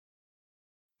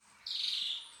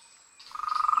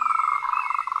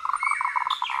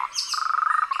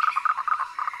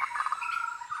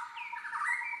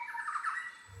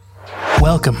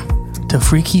Welcome to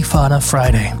Freaky Fauna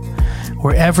Friday,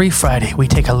 where every Friday we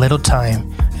take a little time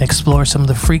and explore some of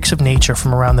the freaks of nature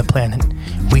from around the planet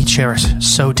we cherish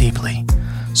so deeply.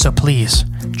 So please,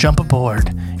 jump aboard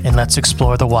and let's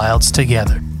explore the wilds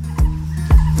together.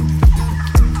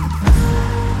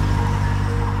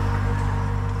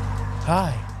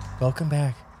 Hi, welcome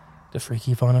back to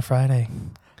Freaky Fauna Friday.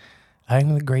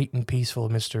 I'm the great and peaceful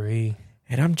Mr. E.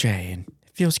 And I'm Jay, and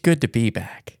it feels good to be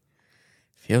back.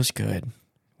 Feels good.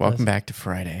 Welcome back to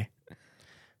Friday.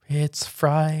 It's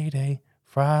Friday.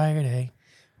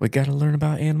 We got to learn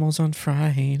about animals on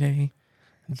Friday.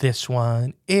 This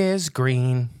one is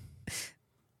green.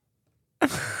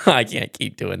 I can't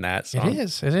keep doing that song.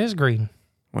 It is green.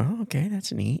 Well, okay,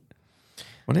 that's neat.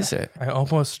 What is it? I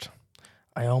almost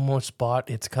bought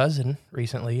its cousin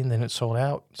recently, and then it sold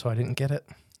out, so I didn't get it.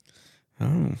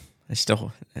 Oh, I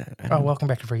still... Welcome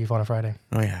back to Freaky Fauna Friday.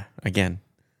 Oh, yeah, again.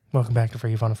 Welcome back to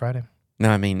Freaky Fauna Friday. No,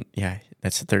 I mean, yeah,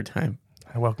 that's the third time.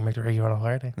 Welcome back to Freaky Fauna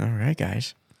Friday. All right,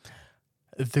 guys.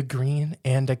 The green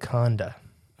anaconda.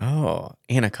 Oh,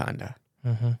 anaconda.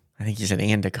 Mm-hmm. I think you said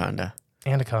anaconda.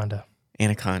 Anaconda.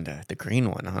 Anaconda, the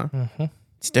green one, huh? Mm-hmm.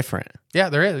 It's different. Yeah,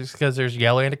 there is, because there's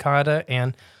yellow anaconda,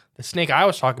 and the snake I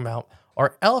was talking about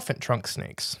are elephant trunk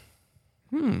snakes.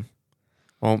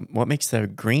 Well, what makes the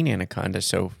green anaconda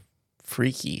so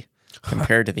freaky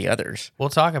compared to the others? We'll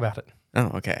talk about it. Oh,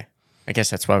 okay. I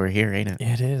guess that's why we're here, ain't it?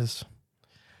 It is.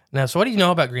 Now, so what do you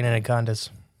know about green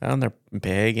anacondas? They're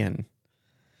big, and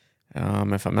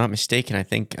if I'm not mistaken, I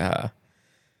think Naked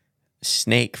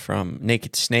Snake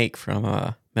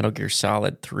from Metal Gear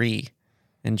Solid 3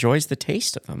 enjoys the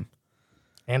taste of them.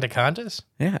 Anacondas?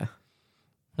 Yeah.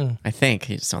 I think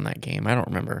he's on that game. I don't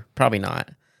remember. Probably not.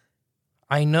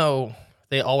 I know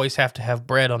they always have to have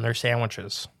bread on their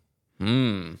sandwiches.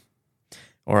 Or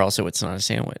also it's not a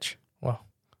sandwich. Well,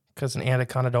 because an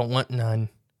anaconda don't want none.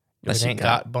 It ain't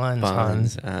got buns, hon.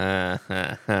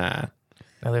 Now,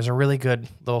 there's a really good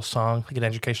little song, like an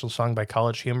educational song by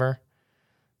College Humor.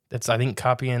 That's, I think,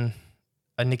 copying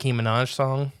a Nicki Minaj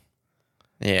song.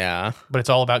 Yeah. But it's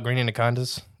all about green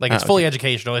anacondas. Like, it's fully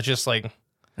educational. It's just like...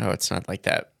 Oh, it's not like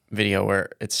that video where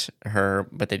it's her,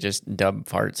 but they just dub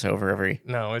farts over every...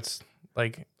 No, it's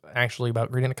like actually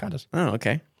about green anacondas. Oh,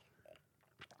 okay.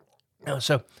 No,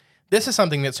 so this is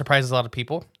something that surprises a lot of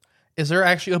people. Is there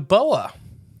actually a boa?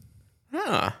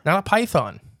 Ah. Not a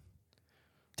python.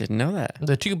 Didn't know that.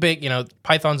 The two big,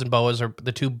 pythons and boas are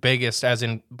the two biggest, as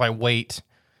in by weight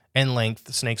and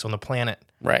length, snakes on the planet.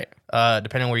 Right.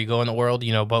 Depending on where you go in the world,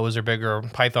 boas are bigger or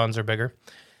pythons are bigger.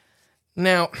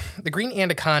 Now, the green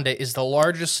anaconda is the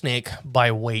largest snake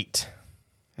by weight.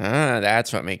 Ah,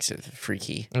 that's what makes it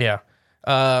freaky. Yeah.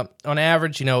 On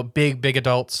average, big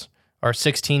adults are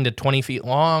 16 to 20 feet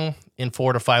long and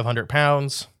 400 to 500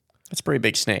 pounds. That's a pretty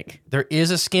big snake. There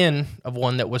is a skin of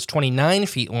one that was 29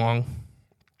 feet long,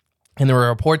 and there were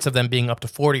reports of them being up to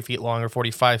 40 feet long or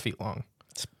 45 feet long.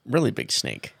 It's a really big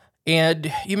snake.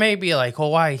 And you may be like, well,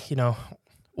 why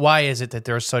is it that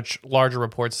there are such larger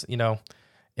reports, and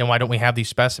why don't we have these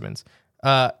specimens?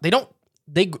 They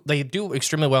do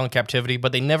extremely well in captivity,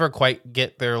 but they never quite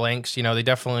get their lengths. They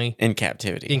definitely... In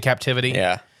captivity.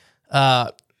 Yeah.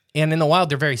 And in the wild,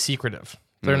 they're very secretive.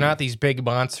 They're not these big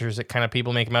monsters that kind of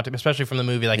people make them out to, especially from the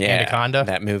movie like Anaconda.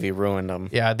 That movie ruined them.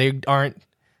 Yeah, they aren't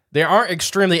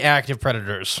extremely active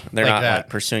predators. They're not like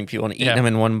pursuing people and eating them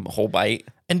in one whole bite.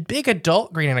 And big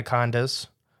adult green anacondas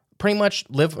pretty much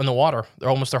live in the water. They're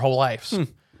almost their whole lives.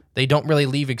 They don't really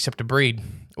leave except to breed,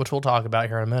 which we'll talk about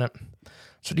here in a minute.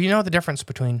 So do you know the difference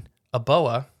between a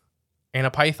boa and a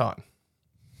python?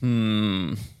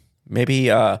 Maybe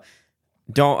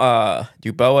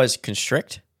do boas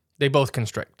constrict? They both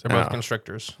constrict. They're both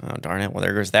constrictors. Oh, darn it. Well,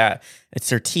 there goes that. It's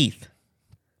their teeth.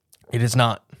 It is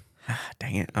not.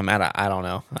 Dang it. I don't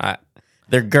know.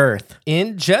 Their girth.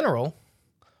 In general,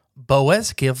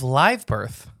 boas give live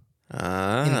birth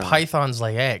and pythons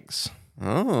lay eggs.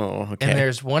 Oh, okay. And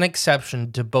there's one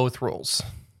exception to both rules.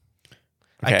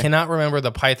 Okay. I cannot remember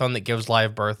the python that gives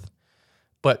live birth,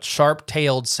 but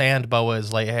sharp-tailed sand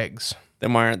boas lay eggs.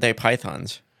 Then why aren't they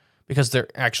pythons? Because they're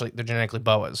genetically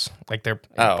boas. Like they're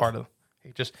part of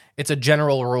it's a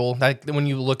general rule. Like when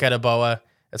you look at a boa,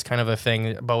 it's kind of a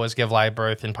thing. Boas give live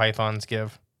birth and pythons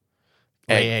give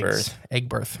egg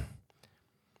birth.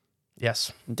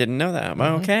 Yes. Didn't know that.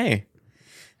 Well, okay.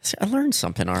 See, I learned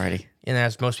something already. And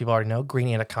as most people already know, green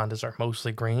anacondas are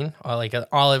mostly green, like an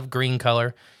olive green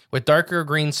color, with darker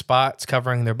green spots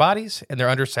covering their bodies, and their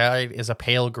underside is a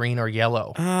pale green or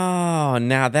yellow. Oh,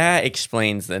 now that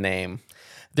explains the name.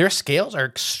 Their scales are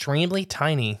extremely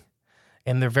tiny,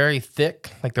 and they're very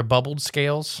thick, like they're bubbled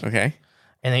scales. Okay.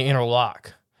 And they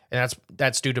interlock. and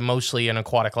that's due to mostly an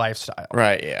aquatic lifestyle.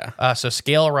 Right, yeah. So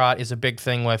scale rot is a big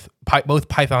thing with both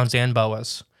pythons and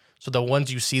boas. So the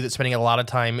ones you see that's spending a lot of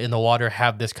time in the water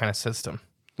have this kind of system.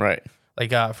 Right.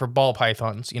 Like for ball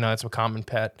pythons, that's a common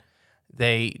pet.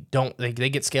 They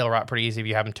get scale rot pretty easy if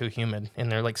you have them too humid,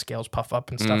 and their like scales puff up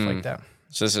and stuff like that.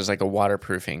 So this is like a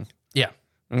waterproofing. Yeah.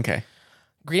 Okay.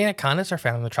 Green anacondas are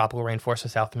found in the tropical rainforests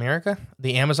of South America,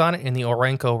 the Amazon, and the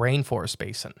Orinoco rainforest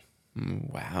basin.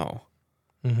 Wow.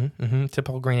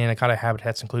 Typical green anaconda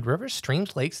habitats include rivers,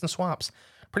 streams, lakes, and swamps.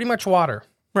 Pretty much water.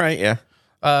 Right, yeah.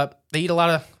 They eat a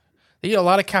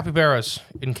lot of capybaras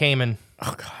in Cayman.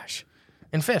 Oh, gosh.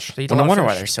 And fish. They eat Well, no a lot wonder of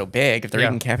why fish. they're so big if they're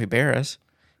eating capybaras.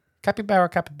 Capybara.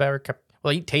 Well,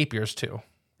 they eat tapirs too.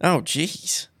 Oh,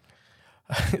 jeez.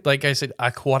 Like I said,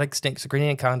 aquatic snakes, green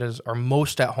anacondas, are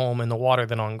most at home in the water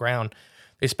than on ground.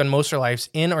 They spend most of their lives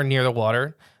in or near the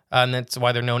water, and that's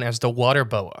why they're known as the water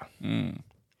boa.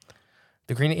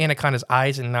 The green anaconda's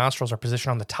eyes and nostrils are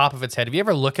positioned on the top of its head. If you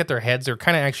ever look at their heads, they're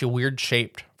kind of actually weird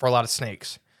shaped for a lot of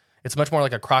snakes. It's much more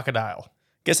like a crocodile.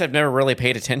 Guess I've never really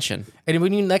paid attention. And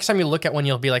when next time you look at one,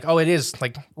 you'll be like, oh, it is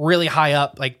like really high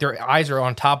up. Like their eyes are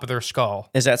on top of their skull.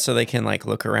 Is that so they can like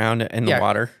look around in the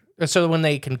water? So when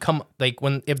they can come, like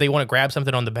if they want to grab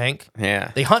something on the bank,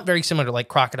 they hunt very similar to like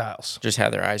crocodiles. Just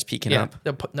have their eyes peeking up.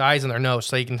 They'll put the eyes in their nose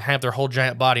so they can have their whole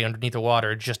giant body underneath the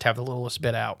water, just have the littlest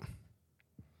bit out.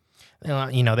 They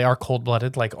are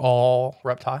cold-blooded like all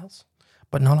reptiles,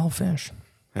 but not all fish.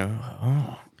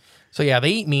 Oh. So yeah, they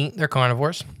eat meat. They're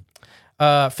carnivores.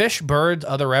 Fish, birds,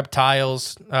 other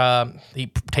reptiles, they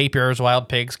eat tapirs, wild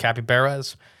pigs,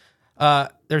 capybaras.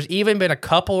 There's even been a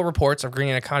couple reports of green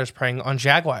anacondas preying on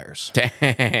jaguars.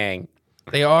 Dang.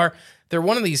 They're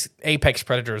one of these apex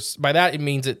predators. By that, it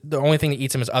means that the only thing that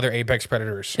eats them is other apex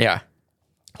predators. Yeah.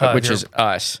 Which is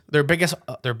us. Their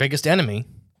biggest enemy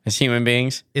As human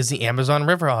beings? is the Amazon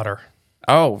river otter.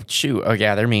 Oh, shoot. Oh,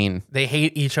 yeah, they're mean. They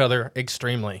hate each other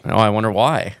extremely. Oh, I wonder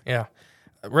why. Yeah.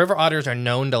 River otters are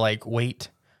known to like wait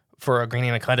for a green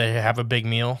anaconda to have a big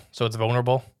meal, so it's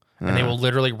vulnerable, and they will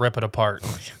literally rip it apart.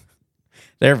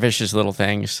 They're vicious little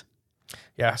things.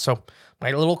 Yeah, so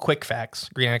my little quick facts.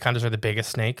 Green anacondas are the biggest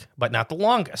snake, but not the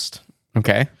longest.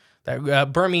 Okay.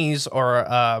 Burmese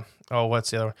or,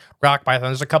 what's the other one? Rock python.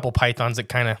 There's a couple pythons that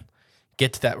kind of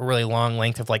get to that really long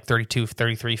length of like 32,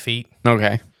 33 feet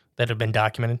Okay. that have been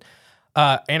documented.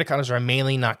 Anacondas are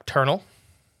mainly nocturnal.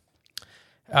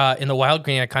 In the wild,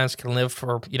 green anacondas can live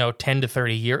for, 10 to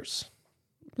 30 years.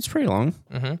 That's pretty long.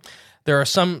 There are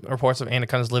some reports of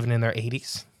anacondas living in their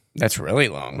 80s. That's really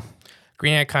long.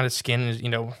 Green anaconda skin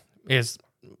is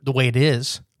the way it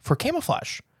is for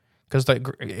camouflage, because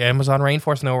the Amazon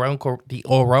rainforest and the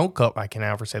Orinoco, I can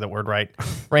never say the word right,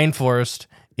 rainforest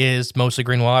is mostly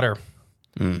green water.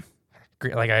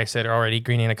 Like I said already,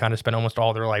 green anacondas spend almost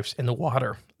all their lives in the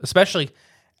water, especially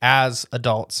as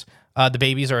adults. The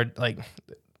babies are like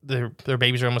their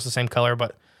babies are almost the same color,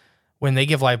 but when they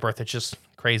give live birth, it's just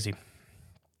crazy.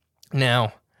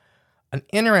 Now, an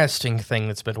interesting thing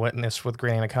that's been witnessed with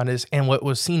green anacondas and what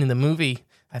was seen in the movie,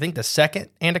 I think the second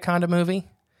Anaconda movie,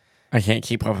 I can't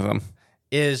keep up with them.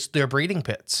 is their breeding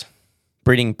pits.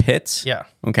 Breeding pits? Yeah.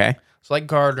 Okay. So like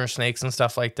gardener snakes and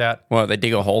stuff like that. Well, they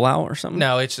dig a hole out or something?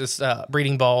 No, it's just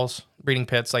breeding balls, breeding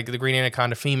pits. Like the green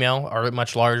anaconda female are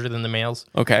much larger than the males.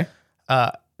 Okay.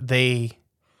 They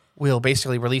will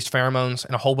basically release pheromones,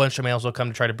 and a whole bunch of males will come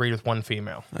to try to breed with one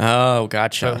female. Oh,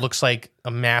 gotcha. So it looks like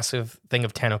a massive thing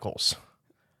of tentacles.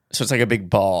 So it's like a big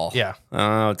ball. Yeah.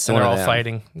 Oh, it's And one they're of all them.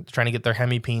 fighting, trying to get their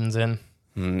hemipenes in.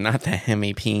 Not the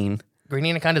hemipene. Green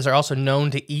anacondas are also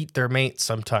known to eat their mates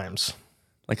sometimes.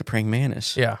 Like a praying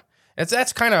mantis. Yeah.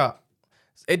 That's kind of...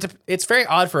 It's very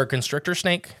odd for a constrictor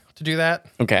snake to do that.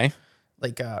 Okay.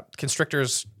 Like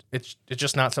constrictors... It's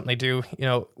just not something they do.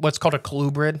 What's called a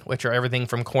colubrid, which are everything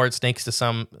from cord snakes to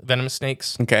some venomous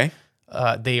snakes. Okay.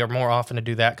 They are more often to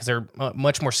do that because they're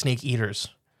much more snake eaters.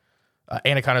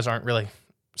 Anacondas aren't really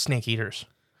snake eaters.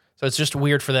 So it's just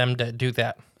weird for them to do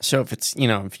that. So if it's,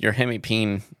 if your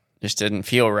hemipene just didn't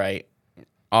feel right,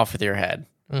 off with your head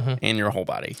and your whole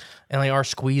body. And they are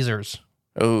squeezers.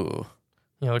 Oh.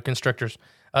 They're constrictors.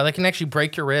 They can actually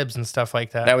break your ribs and stuff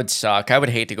like that. That would suck. I would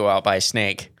hate to go out by a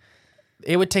snake.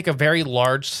 It would take a very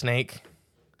large snake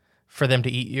for them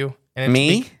to eat you. And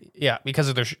Me? Yeah, because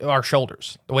of our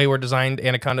shoulders. The way we're designed,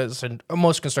 anacondas and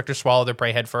most constrictors swallow their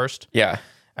prey head first. Yeah.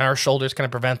 And our shoulders kind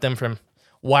of prevent them from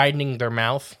widening their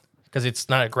mouth because it's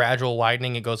not a gradual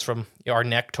widening. It goes from our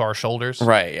neck to our shoulders.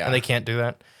 Right, yeah. And they can't do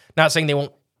that. Not saying they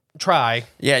won't try.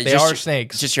 Yeah, they are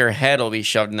snakes. Just your head will be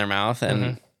shoved in their mouth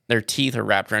and their teeth are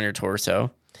wrapped around your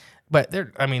torso. But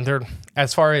they're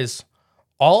as far as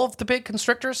all of the big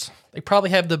constrictors, they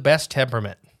probably have the best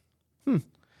temperament.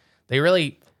 They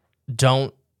really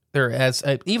don't. They're as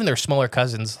even their smaller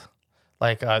cousins,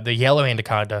 like the yellow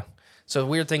anaconda. So the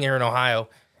weird thing here in Ohio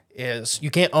is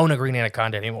you can't own a green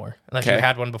anaconda anymore unless you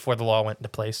had one before the law went into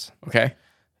place. Okay.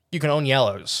 You can own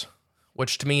yellows,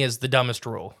 which to me is the dumbest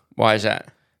rule. Why is that?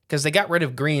 Because they got rid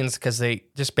of greens because they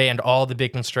just banned all the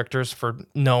big constrictors for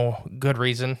no good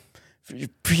reason.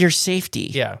 For your safety.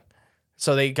 Yeah.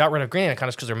 So they got rid of green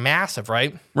anacondas because they're massive,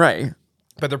 right? Right.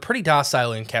 But they're pretty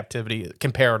docile in captivity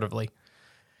comparatively.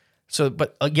 So,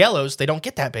 but yellows, they don't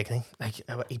get that big. Like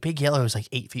a big yellow is like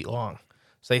 8 feet long.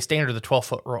 So they stay under the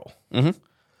 12-foot rule.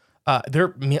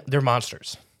 They're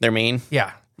monsters. They're mean?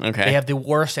 Yeah. Okay. They have the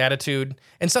worst attitude.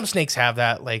 And some snakes have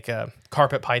that, like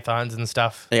carpet pythons and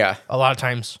stuff. Yeah. A lot of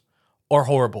times, or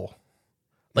horrible.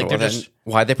 Like well, they're then just...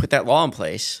 why'd they put that law in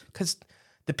place? Because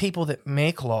the people that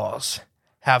make laws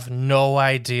have no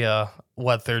idea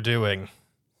what they're doing.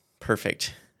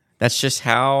 Perfect. That's just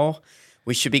how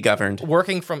we should be governed.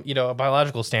 Working from, a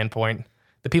biological standpoint,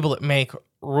 the people that make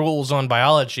rules on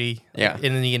biology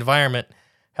in the environment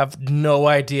have no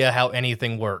idea how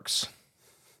anything works.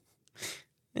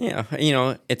 Yeah,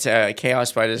 it's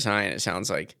chaos by design, it sounds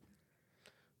like.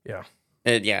 Yeah.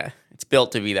 It's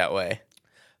built to be that way.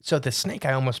 So the snake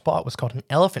I almost bought was called an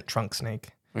elephant trunk snake.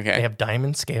 Okay. They have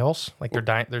diamond scales, like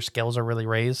their scales are really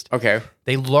raised. Okay.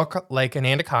 They look like an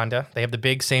anaconda. They have the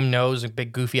big same nose and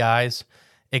big goofy eyes,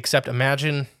 except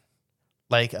imagine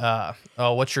like,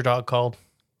 what's your dog called?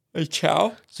 A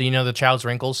chow? So the chow's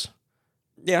wrinkles?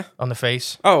 Yeah. On the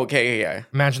face? Oh, okay, yeah.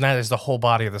 Imagine that as the whole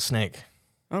body of the snake.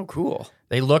 Oh, cool.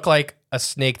 They look like a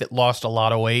snake that lost a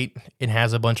lot of weight and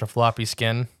has a bunch of floppy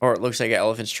skin. Or it looks like an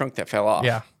elephant's trunk that fell off.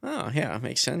 Yeah. Oh, yeah,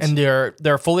 makes sense. And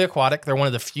they're fully aquatic. They're one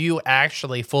of the few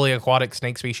actually fully aquatic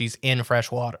snake species in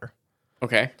fresh water.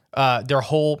 Okay. And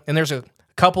there's a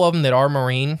couple of them that are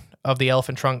marine of the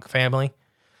elephant trunk family,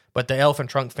 but the elephant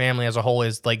trunk family as a whole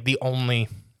is like the only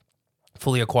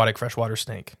fully aquatic freshwater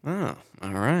snake. Oh,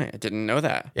 all right. I didn't know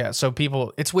that. Yeah, so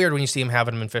it's weird when you see them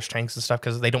having them in fish tanks and stuff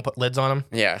because they don't put lids on them.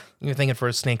 Yeah. You're thinking for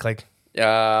a snake like...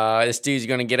 this dude's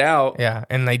going to get out. Yeah,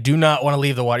 and they do not want to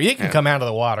leave the water. You can come out of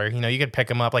the water. You could pick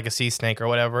them up like a sea snake or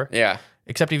whatever. Yeah.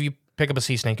 Except if you pick up a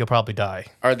sea snake, you'll probably die.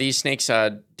 Are these snakes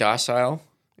docile?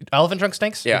 Elephant trunk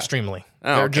snakes? Yeah. Extremely.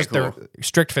 Oh, They're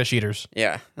strict fish eaters.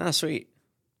 Yeah. Oh, sweet.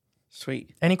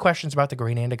 Sweet. Any questions about the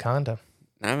green anaconda?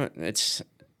 It's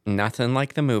nothing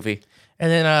like the movie. And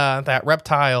then that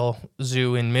reptile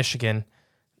zoo in Michigan,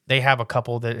 they have a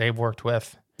couple that they've worked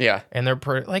with. Yeah. And they're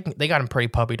they got them pretty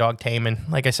puppy dog tame. And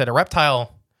like I said, a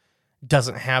reptile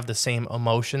doesn't have the same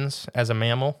emotions as a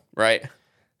mammal. Right.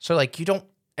 So like you don't,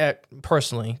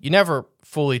 personally, you never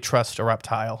fully trust a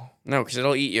reptile. No, because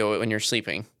it'll eat you when you're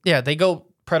sleeping. Yeah, they go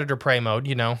predator-prey mode,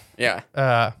 Yeah.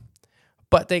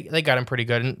 But they got them pretty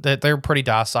good, and they're pretty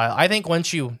docile. I think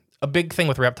a big thing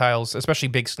with reptiles, especially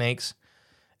big snakes,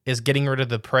 is getting rid of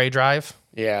the prey drive.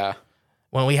 Yeah.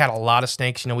 When we had a lot of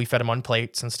snakes, we fed them on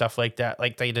plates and stuff like that.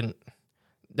 Like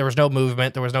there was no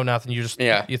movement, there was no nothing. You just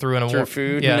you threw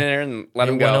food in there and let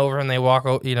them go. They went over and they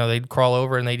walk, they'd crawl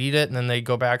over and they'd eat it, and then they'd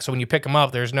go back. So when you pick them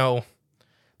up, there's no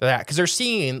that because they're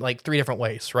seeing like 3 different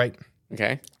ways, right?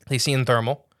 Okay. They see in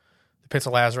thermal, the pits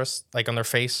of Lazarus, like on their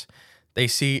face. They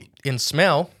see in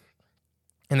smell,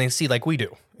 and they see like we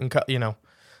do,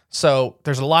 So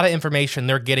there's a lot of information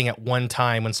they're getting at one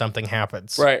time when something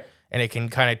happens. Right. And it can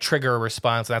kind of trigger a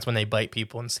response. That's when they bite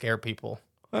people and scare people.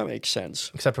 That makes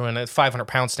sense. Except when a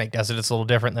 500-pound snake does it, it's a little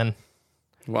different than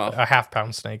a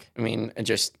half-pound snake. I mean,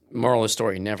 just moral of the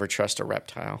story, never trust a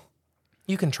reptile.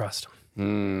 You can trust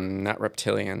them. Not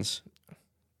reptilians.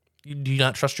 Do you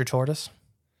not trust your tortoise?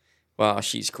 Well,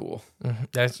 she's cool.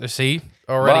 Mm-hmm. See?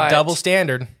 Already double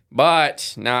standard.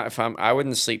 But not if I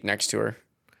wouldn't sleep next to her.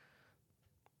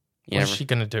 What's she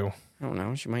gonna do? I don't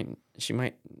know. She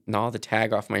might gnaw the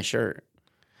tag off my shirt.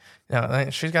 No,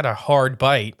 she's got a hard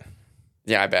bite.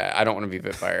 Yeah, I bet. I don't want to be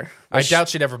bit by her. I doubt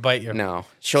she'd ever bite you. No.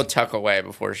 She'll tuck away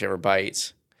before she ever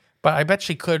bites. But I bet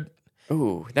she could.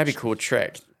 Ooh, that'd be a cool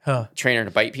trick. Huh. Train her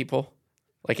to bite people.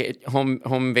 Like a home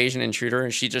invasion intruder,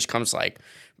 and she just comes like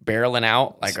barreling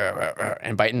out like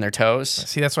and biting their toes.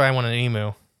 See, that's why I want an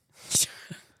emu.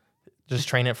 Just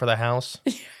train it for the house.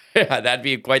 Yeah, that'd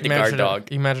be quite the guard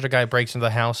dog. You imagine a guy breaks into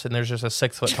the house and there's just a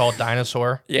 6-foot tall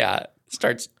dinosaur. Yeah,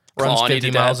 starts runs 50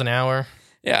 miles an hour.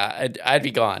 Yeah, I'd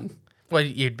be gone. Well,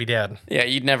 you'd be dead. Yeah,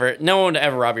 no one would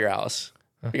ever rob your house.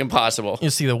 It'd be impossible. You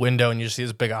see the window and you just see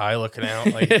this big eye looking out.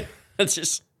 Like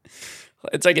it's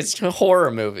like it's a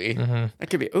horror movie. Mm-hmm. That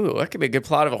could be a good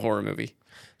plot of a horror movie.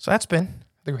 So that's been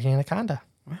the Green Anaconda.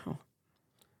 Wow.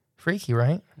 Freaky,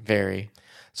 right? Very.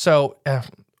 So,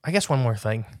 I guess one more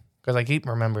thing, because I keep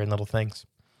remembering little things.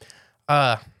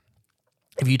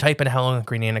 If you type in how long a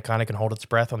green anaconda can hold its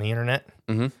breath on the internet,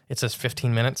 it says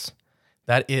 15 minutes.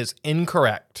 That is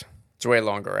incorrect. It's way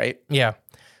longer, right? Yeah.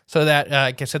 So that,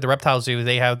 like I said, the reptile zoo,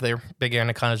 they have their big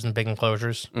anacondas in big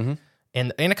enclosures.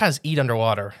 And anacondas eat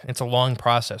underwater. It's a long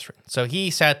process. So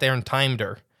he sat there and timed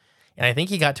her. And I think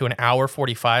he got to an hour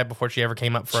 45 before she ever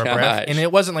came up for a breath. And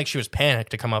it wasn't like she was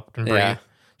panicked to come up and breathe. Yeah.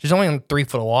 She's only in 3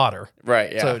 foot of water.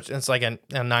 Right, yeah. So it's like a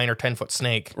 9 or 10 foot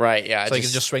snake. Right, yeah. So they can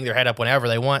just swing their head up whenever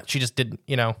they want. She just didn't,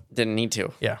 Didn't need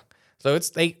to. Yeah. So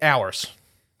it's 8 hours.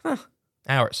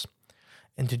 Hours.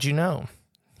 And did you know?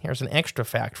 Here's an extra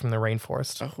fact from the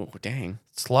rainforest. Oh, dang.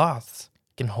 Sloths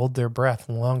can hold their breath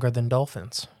longer than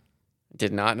dolphins.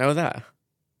 Did not know that.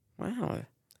 Wow.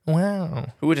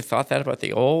 Who would have thought that about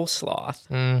the old sloth?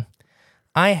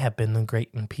 I have been the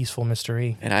great and peaceful Mr.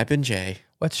 E. And I've been Jay.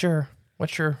 What's your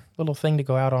little thing to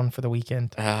go out on for the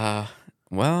weekend?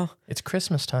 Well, it's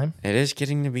Christmas time. It is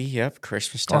getting to be,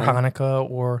 Christmas time. Or Hanukkah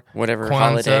or whatever Kwanzaa.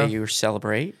 Holiday you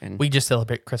celebrate. And we just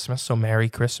celebrate Christmas, so Merry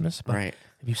Christmas. But right.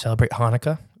 If you celebrate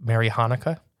Hanukkah, Merry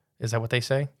Hanukkah. Is that what they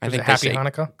say? I think Happy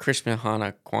Hanukkah? Christmas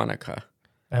Hanukkah.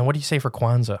 And what do you say for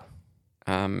Kwanzaa?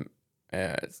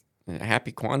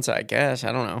 Happy Kwanzaa, I guess.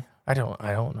 I don't know. I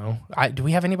don't know. Do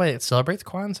we have anybody that celebrates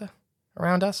Kwanzaa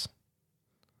around us?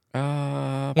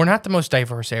 We're not the most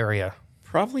diverse area.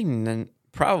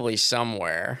 Probably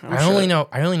somewhere. I only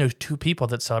know 2 people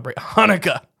that celebrate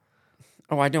Hanukkah.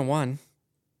 Oh, I know one.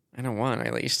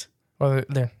 At least. Well,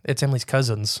 it's Emily's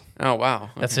cousins. Oh, wow.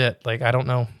 Okay. That's it. Like, I don't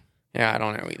know. Yeah, I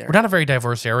don't know either. We're not a very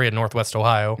diverse area in Northwest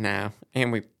Ohio. No,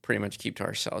 and we pretty much keep to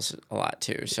ourselves a lot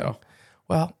too. So,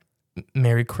 well,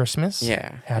 Merry Christmas.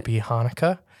 Yeah. Happy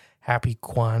Hanukkah. Happy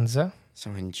Kwanzaa. So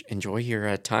enjoy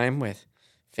your time with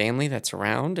family that's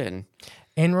around and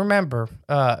remember,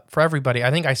 for everybody, I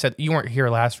think I said you weren't here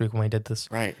last week when we did this.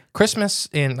 Right. Christmas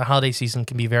in the holiday season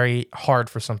can be very hard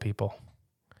for some people.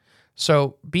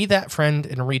 So be that friend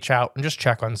and reach out and just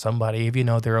check on somebody. If you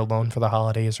know they're alone for the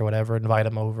holidays or whatever, invite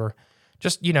them over.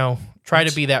 Just, try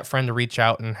to be that friend to reach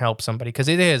out and help somebody because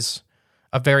it is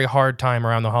a very hard time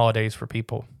around the holidays for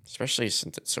people. Especially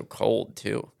since it's so cold,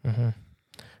 too. Mm-hmm.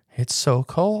 It's so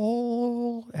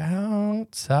cold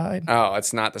outside. Oh,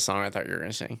 it's not the song I thought you were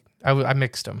going to sing. I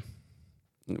mixed them.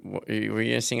 Were you going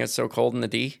to sing It's So Cold in the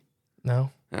D?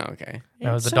 No. Oh, okay.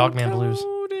 That was the Dogman Blues.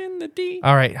 In the D.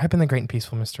 All right. I've been the great and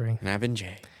peaceful mystery. And I've been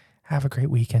Jay. Have a great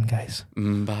weekend, guys.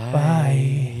 Bye.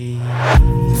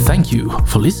 Bye. Thank you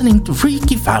for listening to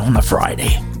Freaky Fauna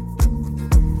Friday.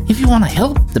 If you want to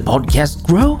help the podcast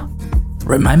grow,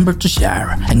 remember to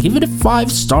share and give it a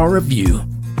 5-star review.